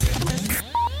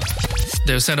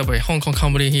they'll set up a Hong Kong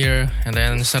company here and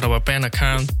then set up a bank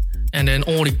account. And then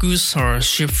all the goods are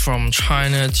shipped from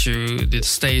China to the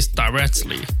States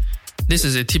directly. This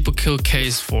is a typical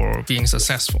case for being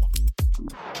successful.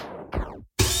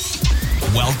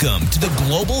 Welcome to the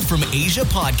Global from Asia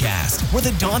podcast, where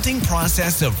the daunting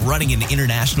process of running an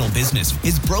international business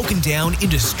is broken down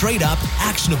into straight up,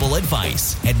 actionable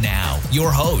advice. And now,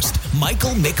 your host,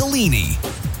 Michael Michelini.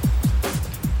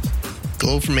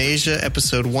 Global from Asia,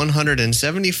 episode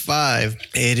 175.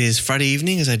 It is Friday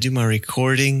evening as I do my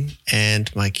recording,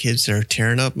 and my kids are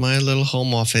tearing up my little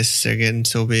home office. They're getting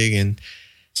so big, and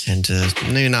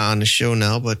maybe not on the show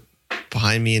now, but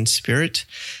behind me in spirit.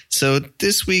 So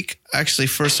this week, actually,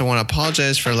 first I want to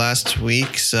apologize for last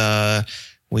week's.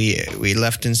 We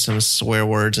left in some swear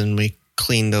words and we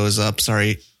cleaned those up.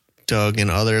 Sorry, Doug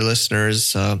and other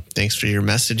listeners. Thanks for your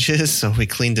messages. So we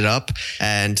cleaned it up,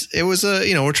 and it was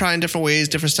we're trying different ways,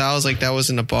 different styles. Like that was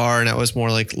in a bar, and that was more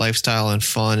like lifestyle and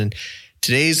fun. And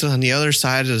today's on the other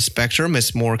side of the spectrum.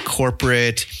 It's more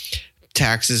corporate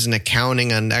taxes and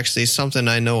accounting, and actually something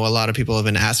I know a lot of people have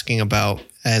been asking about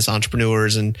as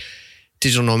entrepreneurs and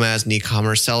digital nomads and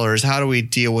e-commerce sellers. How do we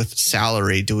deal with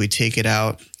salary? Do we take it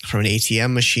out from an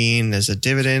ATM machine as a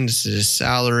dividend? Is it a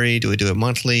salary? Do we do it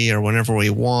monthly or whenever we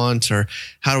want? Or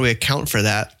how do we account for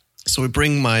that? So we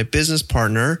bring my business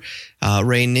partner,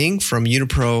 Ray Ning from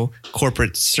Unipro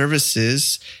Corporate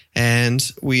Services, and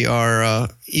we are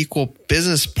equal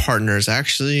business partners.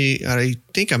 Actually, I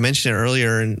think I mentioned it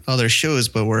earlier in other shows,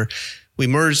 but we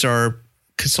merged our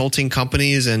consulting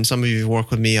companies, and some of you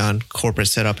work with me on corporate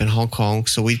setup in Hong Kong.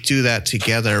 So we do that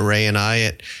together, Ray and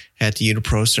I, at the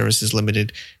Unipro Services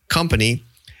Limited company.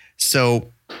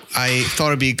 So I thought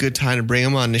it'd be a good time to bring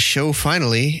him on the show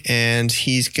finally, and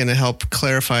he's going to help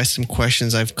clarify some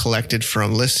questions I've collected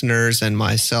from listeners and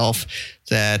myself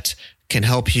that can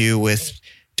help you with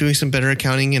doing some better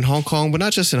accounting in Hong Kong, but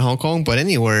not just in Hong Kong, but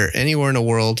anywhere in the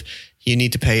world. You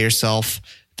need to pay yourself.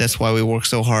 That's why we work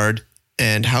so hard.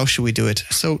 And how should we do it?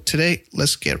 So today,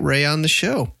 let's get Ray on the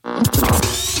show.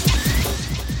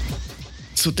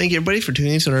 So thank you, everybody, for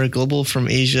tuning in to our Global from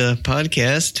Asia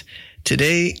podcast.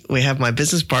 Today, we have my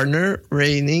business partner,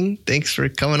 Ray Ning. Thanks for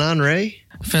coming on, Ray.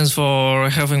 Thanks for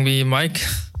having me, Mike.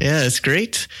 Yeah, it's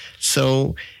great.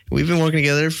 So we've been working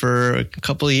together for a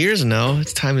couple of years now.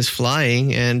 Time is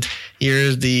flying, and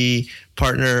you're the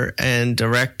partner and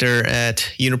director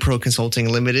at Unipro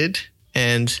Consulting Limited,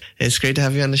 and it's great to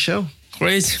have you on the show.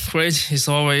 Great. It's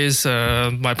always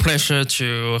my pleasure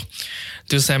to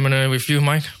do seminar with you,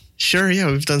 Mike. Sure, yeah,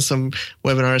 we've done some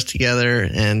webinars together,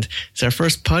 and it's our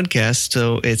first podcast,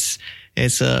 so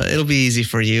it'll be easy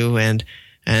for you. And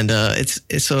it's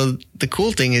so the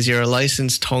cool thing is you're a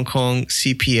licensed Hong Kong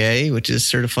CPA, which is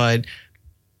certified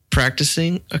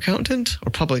practicing accountant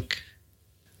or public.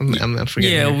 I'm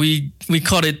forgetting. Yeah, we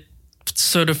call it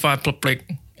certified public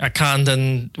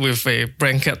accountant with a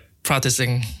blanket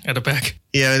practicing at the back.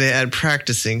 Yeah, they add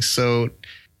practicing. So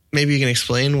maybe you can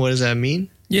explain, what does that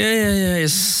mean? Yeah.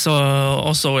 It's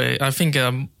also I think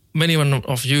many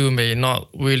of you may not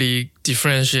really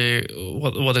differentiate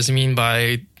what does it mean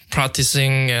by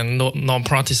practicing and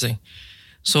non-practicing.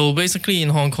 So basically in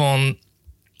Hong Kong,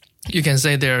 you can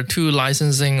say there are two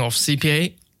licensing of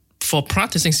CPA. For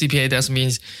practicing CPA, that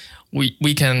means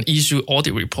we can issue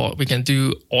audit report. We can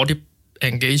do audit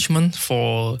engagement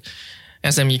for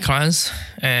SME clients,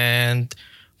 and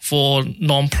for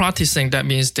non-practicing, that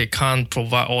means they can't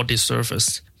provide audit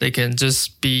service. They can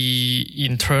just be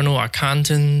internal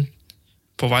accountant,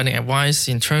 providing advice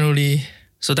internally.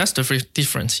 So that's the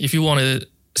difference. If you want to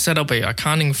set up an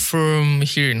accounting firm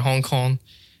here in Hong Kong,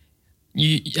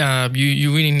 you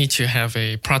really need to have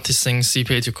a practicing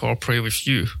CPA to cooperate with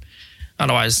you.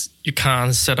 Otherwise, you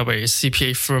can't set up a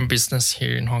CPA firm business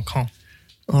here in Hong Kong.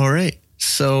 All right.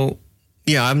 So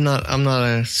yeah, I'm not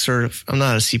a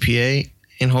CPA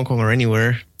in Hong Kong or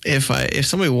anywhere. If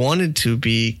somebody wanted to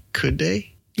be, could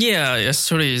they? Yeah,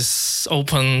 actually it's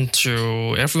open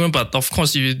to everyone, but of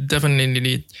course you definitely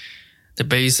need the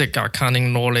basic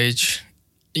accounting knowledge.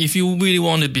 If you really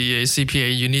want to be a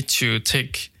CPA, you need to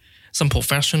take some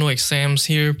professional exams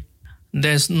here.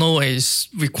 There's no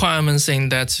requirement saying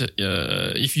that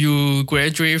if you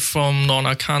graduate from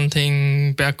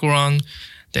non-accounting background,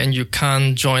 then you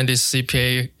can't join this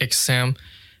CPA exam.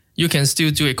 You can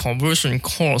still do a conversion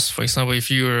course. For example, if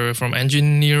you're from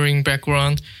engineering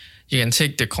background, you can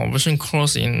take the conversion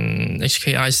course in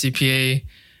HKI CPA.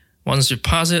 Once you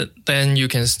pass it, then you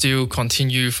can still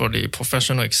continue for the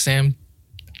professional exam.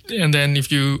 And then if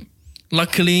you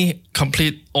luckily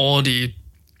complete all the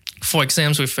 4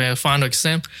 exams with a final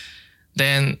exam,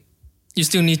 then you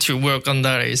still need to work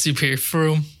under a CPA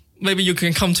firm. maybe you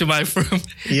can come to my firm.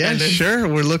 Yeah, sure.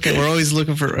 We're always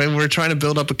looking for, we're trying to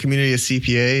build up a community of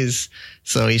CPAs.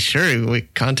 So sure, we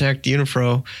contact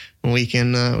Unipro and we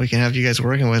can have you guys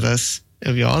working with us.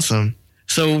 It'd be awesome.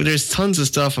 So there's tons of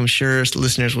stuff I'm sure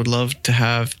listeners would love to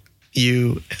have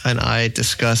you and I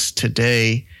discuss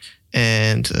today.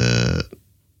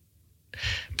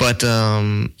 But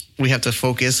we have to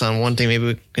focus on one thing. Maybe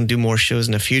we can do more shows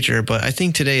in the future. But I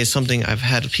think today is something I've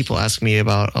had people ask me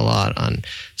about a lot on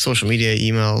social media,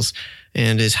 emails,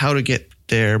 and is how to get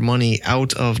their money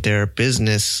out of their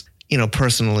business,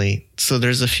 personally. So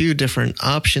there's a few different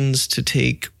options to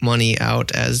take money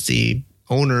out as the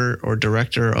owner or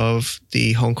director of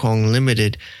the Hong Kong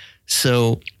Limited.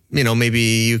 So,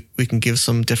 maybe we can give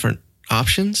some different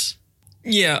options.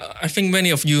 Yeah, I think many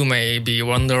of you may be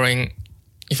wondering,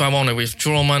 if I want to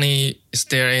withdraw money, is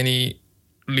there any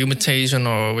limitation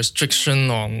or restriction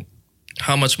on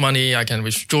how much money I can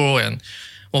withdraw and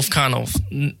what kind of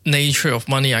nature of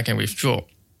money I can withdraw?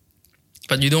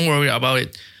 But you don't worry about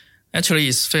it. Actually,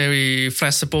 it's very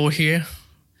flexible here.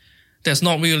 There's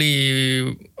not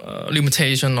really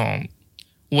limitation on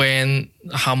when,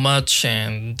 how much,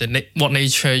 and what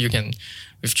nature you can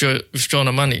withdraw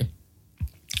the money.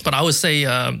 But I would say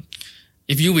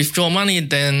if you withdraw money,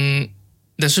 then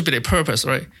there should be a purpose,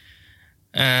 right?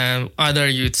 And either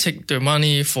you take the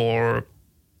money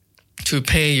to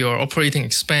pay your operating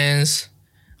expense,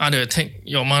 either take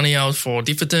your money out for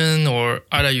dividend, or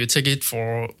either you take it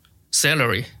for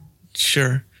salary.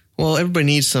 Sure. Well, everybody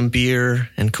needs some beer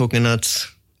and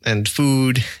coconuts and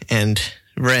food and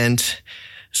rent.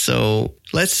 So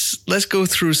let's go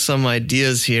through some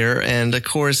ideas here. And of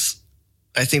course,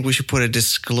 I think we should put a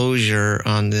disclosure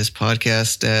on this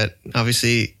podcast that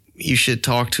obviously you should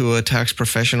talk to a tax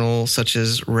professional such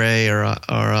as Ray or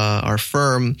our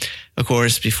firm, of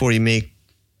course, before you make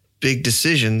big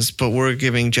decisions. But we're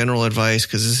giving general advice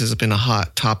because this has been a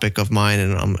hot topic of mine,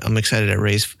 and I'm excited that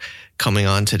Ray's coming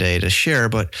on today to share.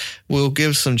 But we'll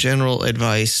give some general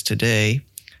advice today.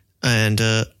 And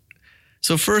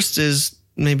so first is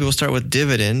maybe we'll start with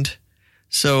dividend.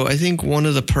 So I think one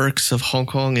of the perks of Hong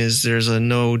Kong is there's a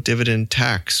no dividend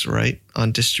tax, right,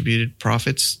 on distributed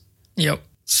profits. Yep.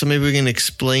 So maybe we can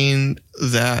explain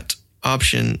that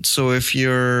option. So if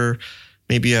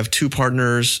maybe you have two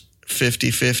partners,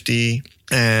 50-50,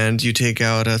 and you take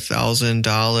out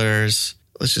 $1,000,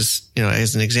 let's just,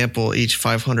 as an example, each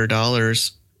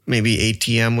 $500, maybe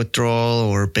ATM withdrawal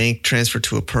or bank transfer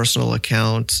to a personal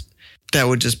account, that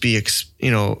would just be,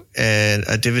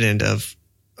 a dividend of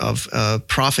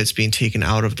profits being taken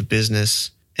out of the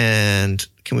business. And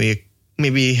can we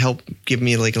maybe give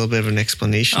me like a little bit of an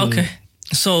explanation? Okay.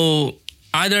 So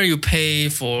either you pay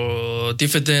for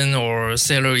dividend or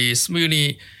salary is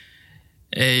really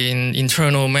an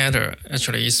internal matter.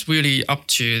 Actually, it's really up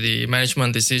to the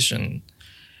management decision.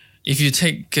 If you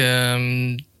take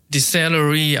the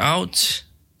salary out,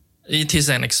 it is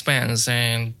an expense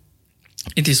and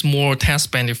it is more tax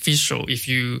beneficial if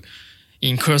you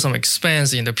incur some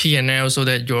expense in the P&L so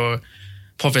that your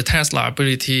profit tax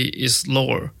liability is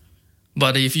lower.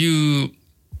 But if you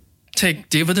take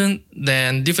dividend,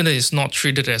 then dividend is not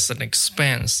treated as an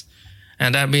expense.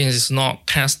 And that means it's not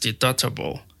tax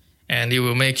deductible. And it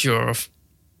will make your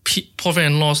profit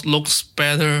and loss looks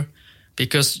better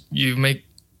because you make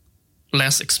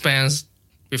less expense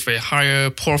with a higher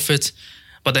profit,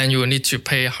 but then you will need to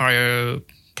pay higher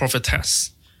profit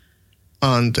tax.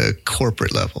 On the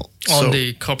corporate level.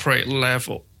 The corporate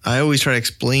level. I always try to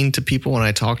explain to people when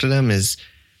I talk to them is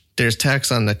there's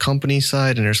tax on the company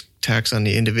side and there's tax on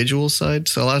the individual side.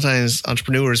 So a lot of times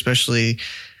entrepreneurs, especially,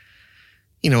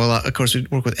 of course we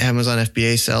work with Amazon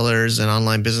FBA sellers and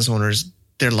online business owners.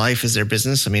 Their life is their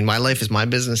business. I mean, my life is my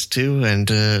business too, and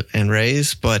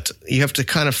Ray's, but you have to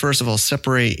kind of, first of all,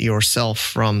 separate yourself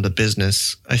from the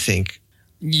business, I think.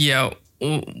 Yeah.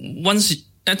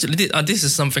 Actually, this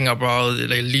is something about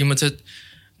a limited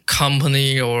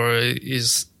company, or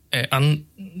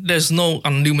there's no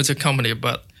unlimited company,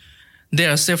 but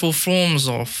there are several forms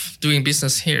of doing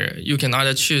business here. You can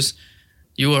either choose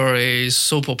you are a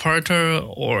sole proprietor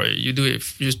or you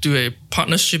do a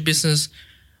partnership business.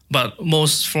 But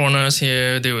most foreigners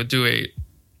here, they will do a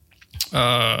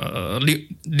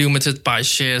limited by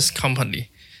shares company.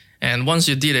 And once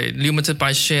you did a limited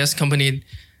by shares company,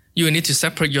 you will need to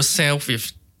separate yourself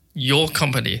with your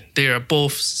company. They are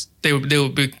both, they will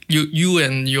be, you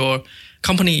and your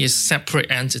company is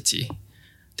separate entity.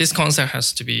 This concept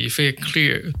has to be very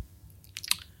clear.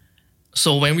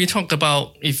 So when we talk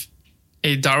about if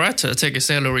a director take a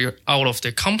salary out of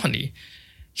the company,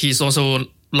 he's also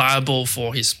liable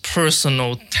for his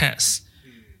personal tax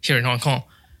here in Hong Kong.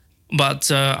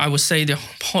 But I would say the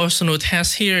personal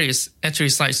tax here is actually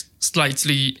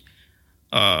slightly,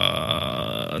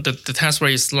 the tax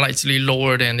rate is slightly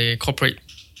lower than the corporate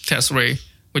tax rate,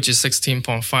 which is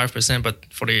 16.5%. But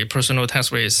for the personal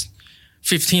tax rate is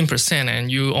 15%. And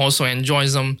you also enjoy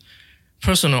some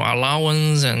personal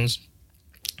allowance and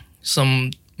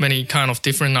many kind of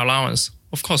different allowance.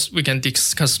 Of course, we can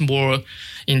discuss more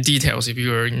in details if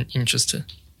you are interested.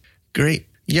 Great.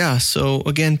 Yeah. So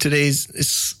again,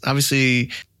 it's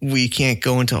obviously we can't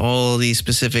go into all these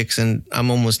specifics, and I'm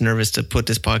almost nervous to put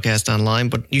this podcast online,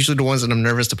 but usually the ones that I'm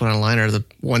nervous to put online are the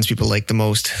ones people like the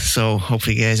most. So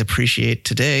hopefully you guys appreciate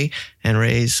today and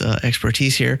Ray's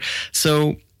expertise here.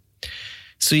 So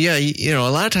yeah, a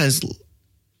lot of times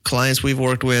clients we've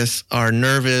worked with are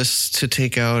nervous to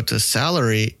take out a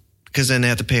salary because then they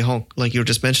have to pay home, like you were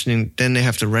just mentioning, then they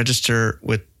have to register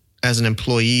as an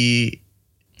employee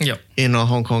in a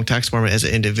Hong Kong tax department as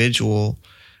an individual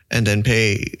and then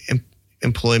pay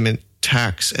employment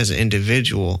tax as an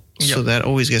individual. Yep. So that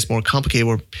always gets more complicated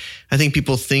where I think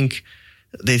people think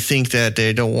that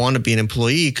they don't want to be an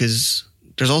employee because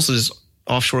there's also this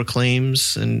offshore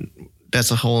claims, and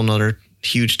that's a whole nother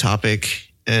huge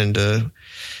topic. And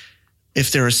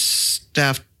if they're a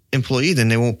staff employee, then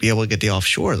they won't be able to get the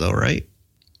offshore though, right?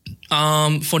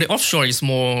 For the offshore, it's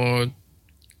more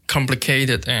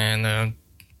complicated, and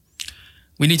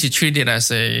we need to treat it as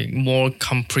a more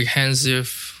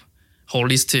comprehensive,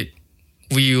 holistic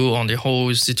view on the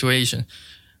whole situation.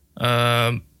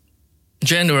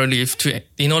 Generally,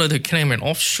 in order to claim an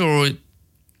offshore,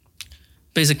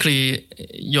 basically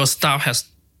your staff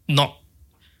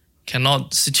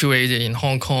cannot situate in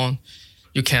Hong Kong.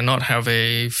 You cannot have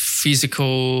a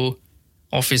physical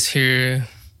office here.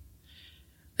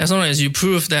 As long as you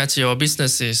prove that your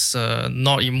business is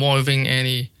not involving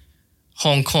any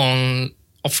Hong Kong,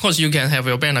 of course you can have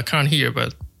your bank account here,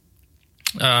 but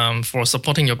for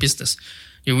supporting your business,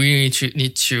 you really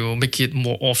need to make it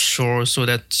more offshore so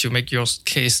that to make your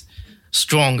case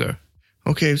stronger.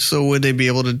 Okay, so would they be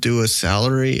able to do a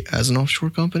salary as an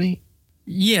offshore company?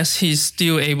 Yes, he's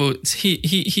still able.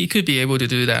 He could be able to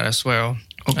do that as well.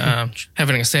 Okay.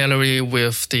 Having a salary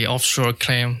with the offshore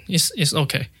claim is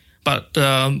okay. But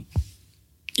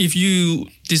if you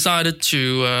decided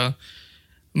to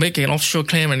make an offshore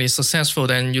claim and it's successful,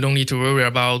 then you don't need to worry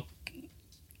about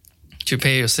to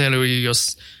pay your salary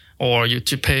or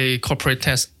to pay corporate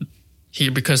tax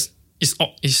here because it's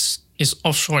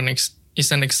offshore and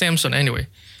it's an exemption anyway.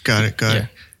 Got it.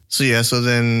 So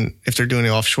then if they're doing it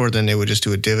offshore, then they would just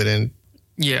do a dividend.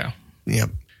 Yeah. Yep.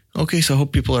 Okay, so I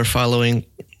hope people are following.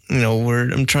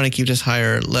 I'm trying to keep this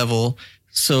higher level.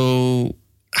 So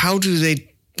how do a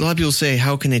lot of people say,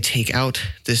 how can they take out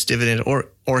this dividend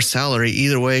or salary?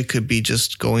 Either way, it could be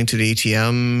just going to the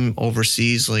ATM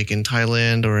overseas, like in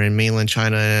Thailand or in mainland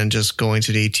China, and just going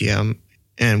to the ATM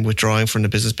and withdrawing from the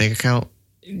business bank account.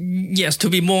 Yes, to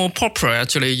be more proper,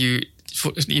 actually,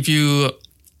 if you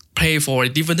pay for a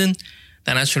dividend,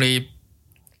 then actually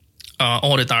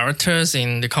all the directors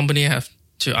in the company have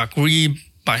to agree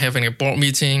by having a board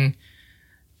meeting.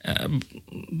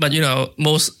 But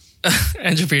most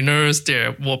entrepreneurs,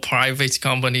 they're more private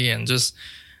company and just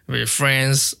with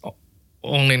friends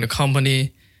owning the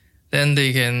company. Then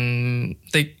they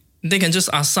can just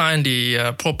assign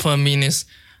the proper minutes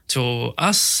to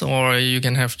us, or you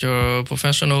can have your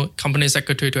professional company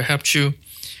secretary to help you.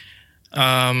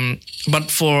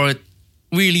 But for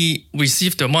really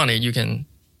receive the money, you can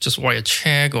just write a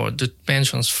check or do bank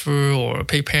transfer or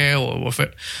PayPal or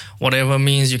whatever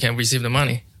means you can receive the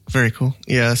money. Very cool.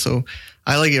 Yeah, so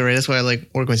I like it, right? That's why I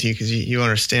like working with you because you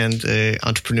understand the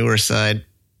entrepreneur side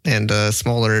and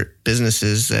smaller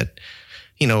businesses that,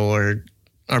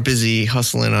 are busy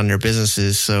hustling on their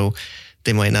businesses. So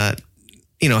they might not,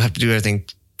 have to do everything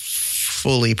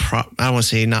fully I don't want to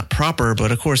say not proper,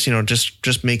 but of course,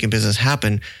 just making business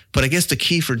happen. But I guess the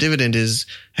key for dividend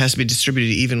has to be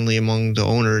distributed evenly among the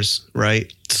owners,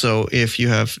 right? So if you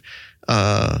have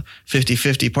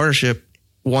 50-50 partnership,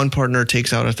 one partner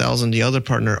takes out 1,000, the other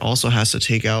partner also has to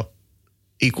take out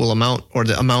equal amount or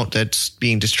the amount that's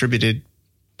being distributed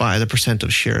by the percent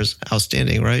of shares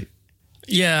outstanding, right?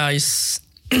 Yeah, it's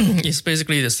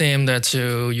basically the same that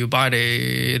you buy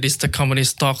the listed company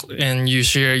stock and you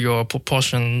share your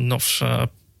proportion of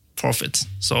profits.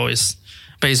 So it's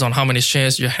based on how many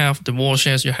shares you have. The more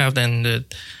shares you have, then the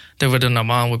dividend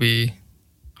amount will be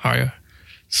higher.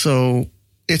 So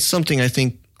it's something I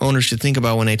think owners should think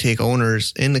about when they take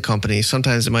owners in the company.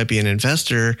 Sometimes it might be an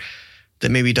investor that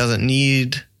maybe doesn't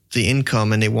need the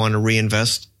income and they want to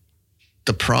reinvest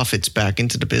the profits back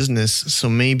into the business. So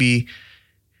maybe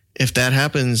if that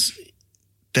happens,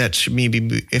 that should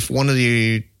maybe, if one of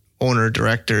the owner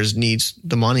directors needs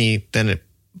the money,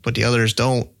 but the others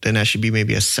don't, then that should be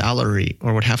maybe a salary,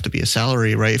 or would have to be a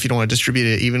salary, right? If you don't want to distribute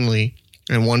it evenly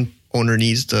and one owner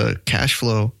needs the cash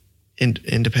flow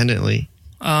independently.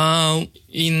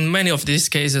 In many of these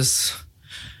cases,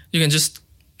 you can just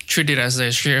treat it as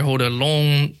a shareholder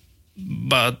loan,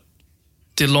 but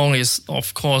the loan is,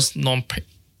 of course,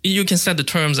 you can set the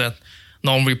terms at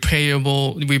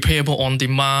repayable on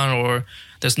demand, or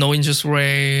there's no interest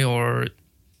rate, or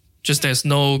just there's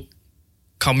no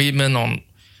commitment on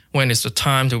when is the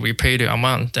time to repay the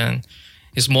amount. Then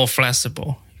it's more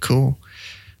flexible. Cool.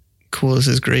 This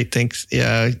is great. Thanks.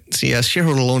 Yeah. So yeah,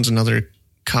 shareholder loan's another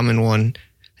common one,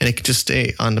 and it can just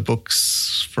stay on the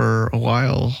books for a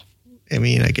while. I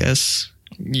mean, I guess.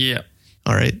 Yeah.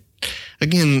 All right.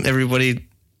 Again, everybody,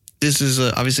 this is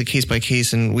obviously case by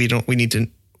case, and we or any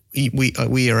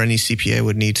CPA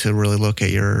would need to really look at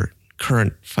your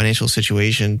current financial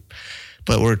situation.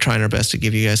 But we're trying our best to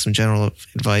give you guys some general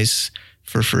advice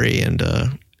for free. And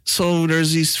so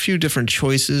there's these few different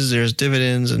choices. There's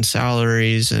dividends and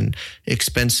salaries and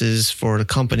expenses for the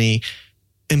company.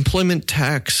 Employment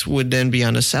tax would then be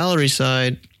on the salary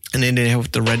side, and then they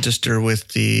have to register with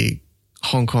the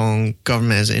Hong Kong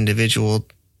government as an individual.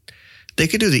 They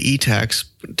could do the e-tax.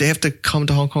 They have to come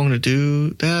to Hong Kong to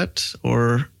do that,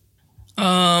 or?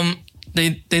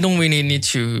 They don't really need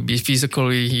to be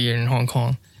physically here in Hong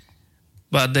Kong,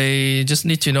 but they just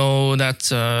need to know that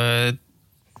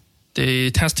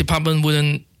the tax department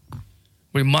wouldn't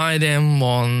remind them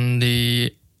on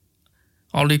the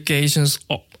obligations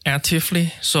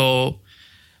actively. So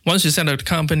once you set up the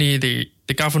company, the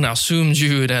government assumes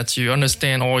that you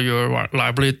understand all your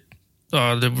liability,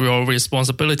 your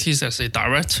responsibilities as a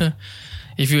director.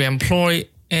 If you employ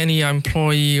any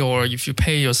employee, or if you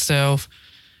pay yourself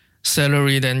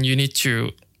salary, then you need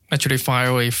to actually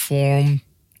file a form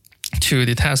to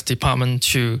the tax department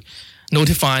to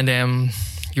notify them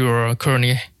you're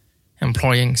currently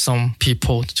employing some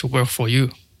people to work for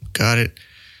you. Got it.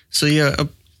 So yeah,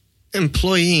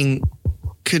 employing,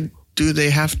 do they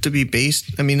have to be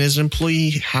based? I mean, does an employee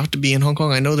have to be in Hong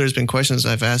Kong? I know there's been questions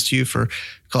I've asked you for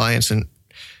clients, and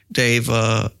they've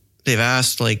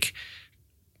asked, like,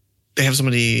 they have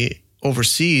somebody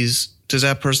overseas. Does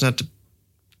that person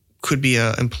could be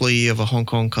an employee of a Hong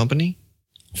Kong company?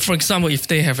 For example, if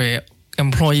they have an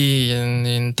employee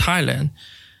in Thailand,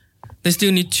 they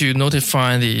still need to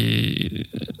notify the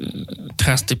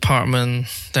tax department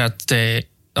that the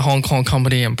Hong Kong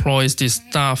company employs this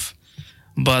staff,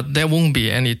 but there won't be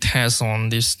any tax on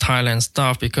this Thailand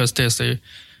staff, because there's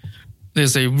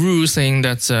a rule saying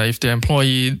that if the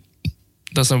employee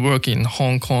doesn't work in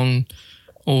Hong Kong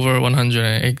over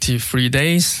 183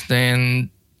 days, then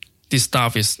this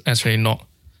staff is actually not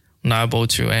liable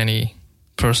to any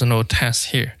personal tax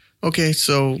here. Okay,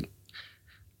 so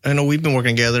I know we've been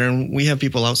working together, and we have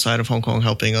people outside of Hong Kong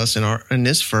helping us in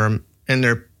this firm,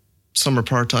 and some are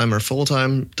part-time or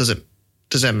full-time. Does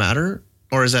that matter?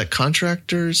 Or is that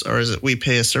contractors? Or is it we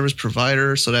pay a service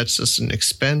provider, so that's just an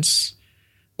expense?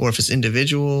 Or if it's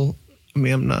individual? I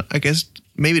mean, I guess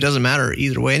maybe it doesn't matter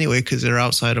either way anyway, because they're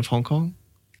outside of Hong Kong.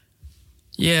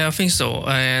 Yeah, I think so.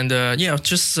 And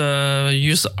just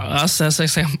use us as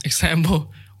an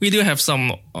example. We do have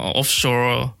some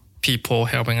offshore people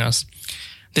helping us.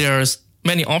 There's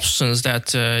many options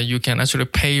that you can actually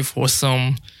pay for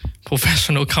some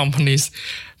professional companies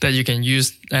that you can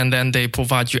use, and then they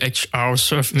provide you HR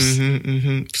service.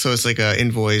 So it's like an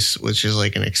invoice, which is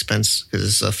like an expense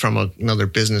because it's from another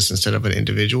business instead of an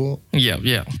individual.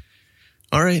 Yeah.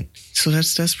 All right. So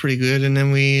that's pretty good. And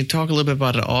then we talk a little bit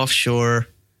about the offshore.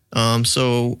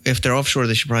 So if they're offshore,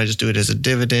 they should probably just do it as a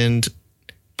dividend,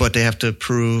 but they have to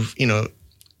prove,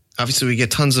 obviously we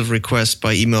get tons of requests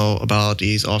by email about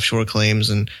these offshore claims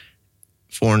and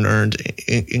foreign earned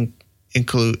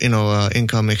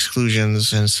income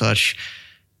exclusions and such.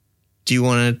 Do you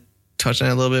want to touch on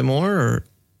that a little bit more? Or?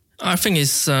 I think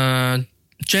it's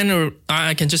general.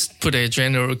 I can just put a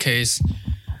general case,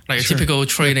 like a typical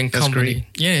trading company.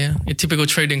 Yeah. A typical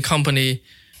trading company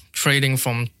trading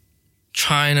from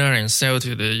China and sell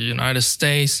to the United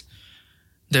States.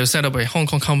 They'll set up a Hong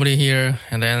Kong company here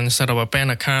and then set up a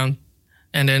bank account.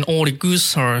 And then all the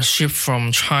goods are shipped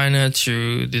from China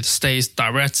to the States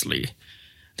directly.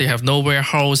 They have no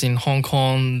warehouse in Hong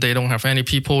Kong. They don't have any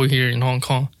people here in Hong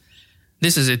Kong.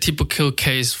 This is a typical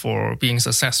case for being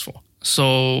successful.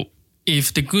 So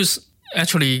if the goods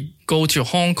actually go to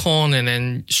Hong Kong and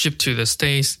then ship to the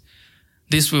States,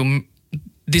 this will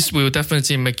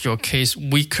definitely make your case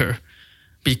weaker,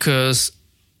 because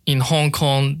in Hong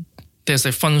Kong, there's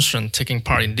a function taking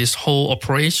part in this whole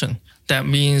operation that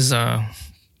means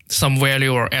some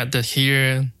value are added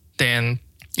here, then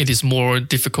it is more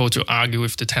difficult to argue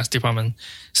with the tax department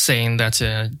saying that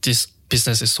this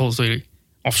business is totally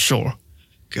offshore.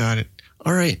 Got it.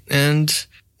 All right. And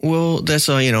well, that's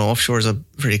offshore is a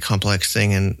pretty complex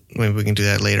thing, and maybe we can do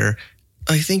that later.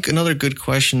 I think another good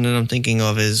question that I'm thinking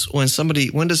of is when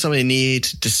does somebody need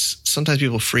to sometimes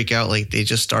people freak out, like they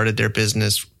just started their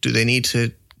business. Do they need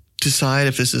to decide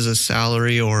if this is a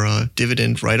salary or a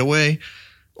dividend right away?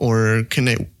 Or can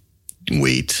they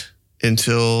wait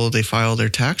until they file their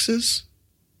taxes?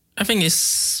 I think it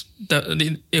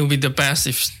will be the best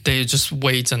if they just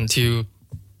wait until,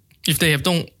 if they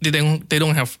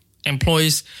don't have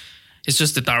employees, it's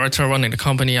just the director running the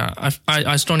company.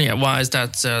 I strongly advise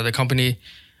that the company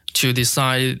to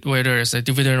decide whether it's a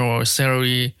dividend or a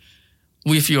salary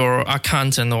with your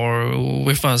accountant or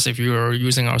with us if you are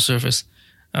using our service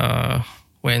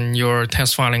when your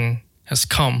tax filing has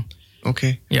come.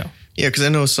 Okay. Yeah. Yeah, because I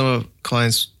know some of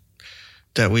clients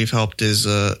that we've helped is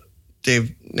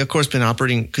they've, of course, been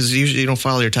operating, because usually you don't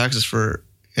file your taxes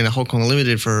in a Hong Kong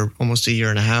Limited for almost a year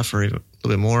and a half or even a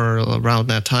little bit more around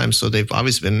that time. So they've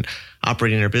obviously been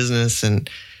operating their business. And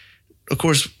of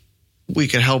course, we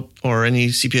could help, or any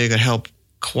CPA could help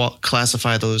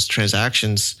classify those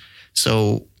transactions.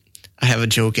 So I have a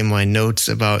joke in my notes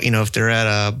about, if they're at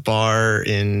a bar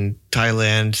in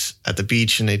Thailand at the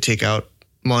beach and they take out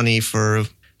money for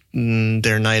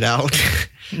their night out,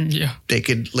 yeah, they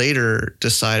could later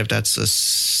decide if that's a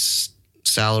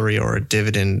salary or a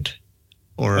dividend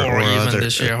or even other, the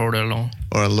shareholder loan,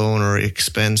 or a loan or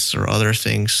expense or other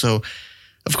things. So,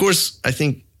 of course, I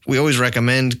think we always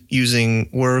recommend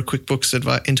we're QuickBooks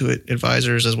Intuit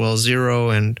advisors as well as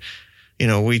Xero, and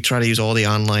we try to use all the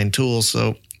online tools.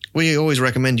 So we always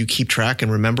recommend you keep track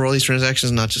and remember all these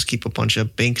transactions, not just keep a bunch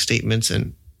of bank statements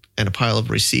and a pile of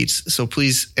receipts. So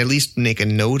please at least make a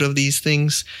note of these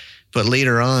things. But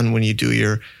later on, when you do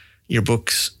your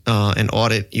books and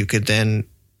audit, you could then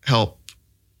help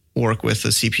work with a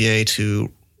CPA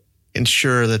to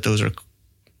ensure that those are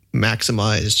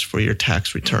maximized for your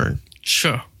tax return.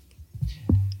 Sure.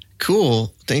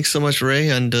 Cool. Thanks so much, Ray.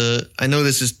 And I know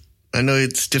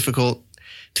it's difficult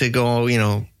to go,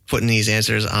 putting these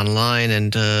answers online,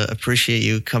 and appreciate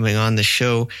you coming on the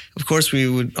show. Of course, we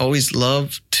would always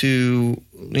love to,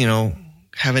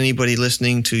 have anybody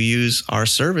listening to use our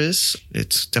service.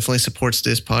 It definitely supports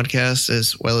this podcast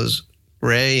as well as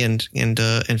Ray and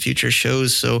future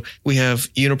shows. So we have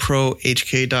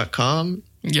uniprohk.com.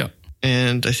 Yeah.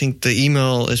 And I think the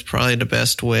email is probably the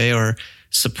best way, or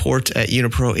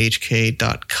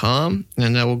support@uniprohk.com.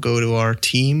 And that will go to our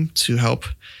team to help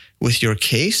with your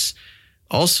case.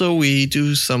 Also, we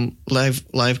do some live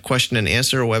question and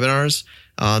answer webinars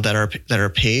that are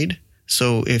paid.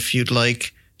 So if you'd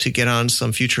like to get on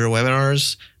some future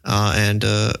webinars and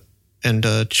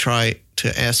try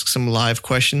to ask some live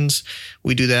questions,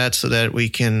 we do that so that we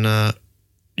can,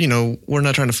 we're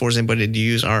not trying to force anybody to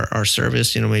use our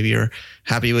service. Maybe you're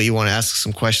happy, but you want to ask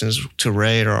some questions to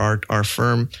Ray or our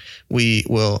firm. We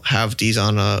will have these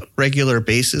on a regular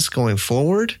basis going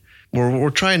forward.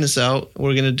 We're trying this out.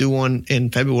 We're going to do one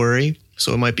in February,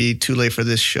 so it might be too late for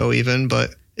this show even,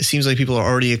 but it seems like people are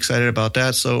already excited about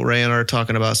that. So Ray and I are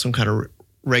talking about some kind of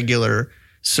regular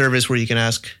service where you can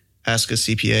ask a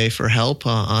CPA for help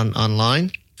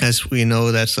online. As we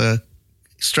know, that's a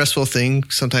stressful thing.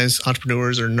 Sometimes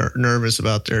entrepreneurs are nervous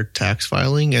about their tax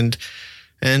filing, and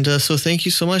so thank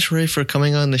you so much, Ray, for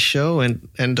coming on the show, and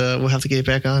we'll have to get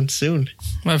back on soon.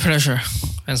 My pleasure.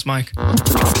 Thanks, Mike.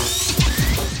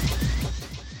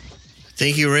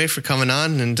 Thank you, Ray, for coming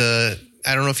on. And I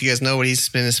don't know if you guys know, but he's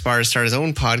been inspired to start his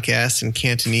own podcast in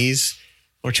Cantonese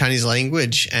or Chinese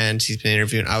language, and he's been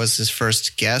interviewing. I was his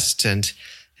first guest, and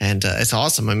it's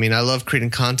awesome. I mean, I love creating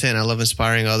content. I love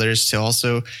inspiring others to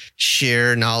also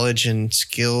share knowledge and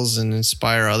skills and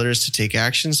inspire others to take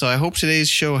action. So I hope today's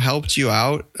show helped you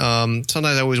out. Sometimes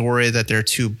I always worry that they're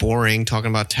too boring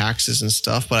talking about taxes and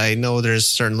stuff, but I know there's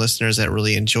certain listeners that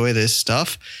really enjoy this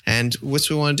stuff. And what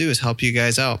we want to do is help you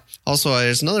guys out. Also,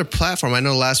 there's another platform. I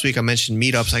know last week I mentioned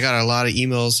meetups. I got a lot of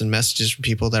emails and messages from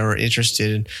people that were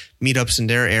interested in meetups in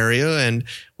their area. And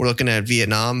we're looking at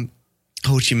Vietnam,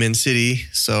 Ho Chi Minh City.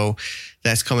 So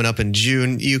that's coming up in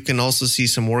June. You can also see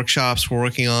some workshops we're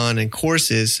working on and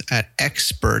courses at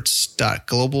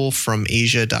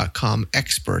experts.globalfromasia.com.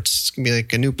 Experts. It's going to be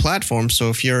like a new platform. So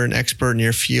if you're an expert in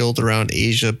your field around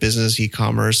Asia, business,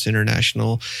 e-commerce,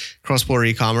 international, cross-border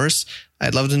e-commerce,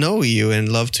 I'd love to know you and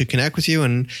love to connect with you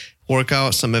and work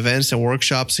out some events and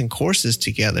workshops and courses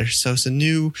together. So it's a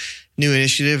new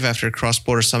initiative after Cross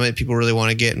Border Summit. People really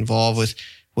want to get involved with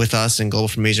with us and Global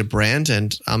from Asia brand.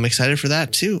 And I'm excited for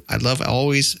that too. I love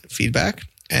always feedback,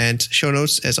 and show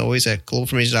notes as always at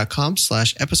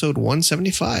globalfromasia.com/episode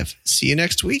 175. See you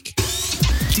next week.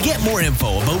 To get more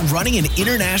info about running an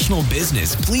international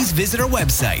business, please visit our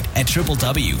website at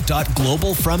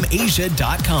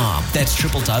www.globalfromasia.com. That's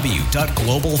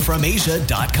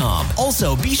www.globalfromasia.com.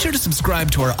 Also, be sure to subscribe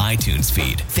to our iTunes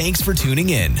feed. Thanks for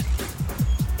tuning in.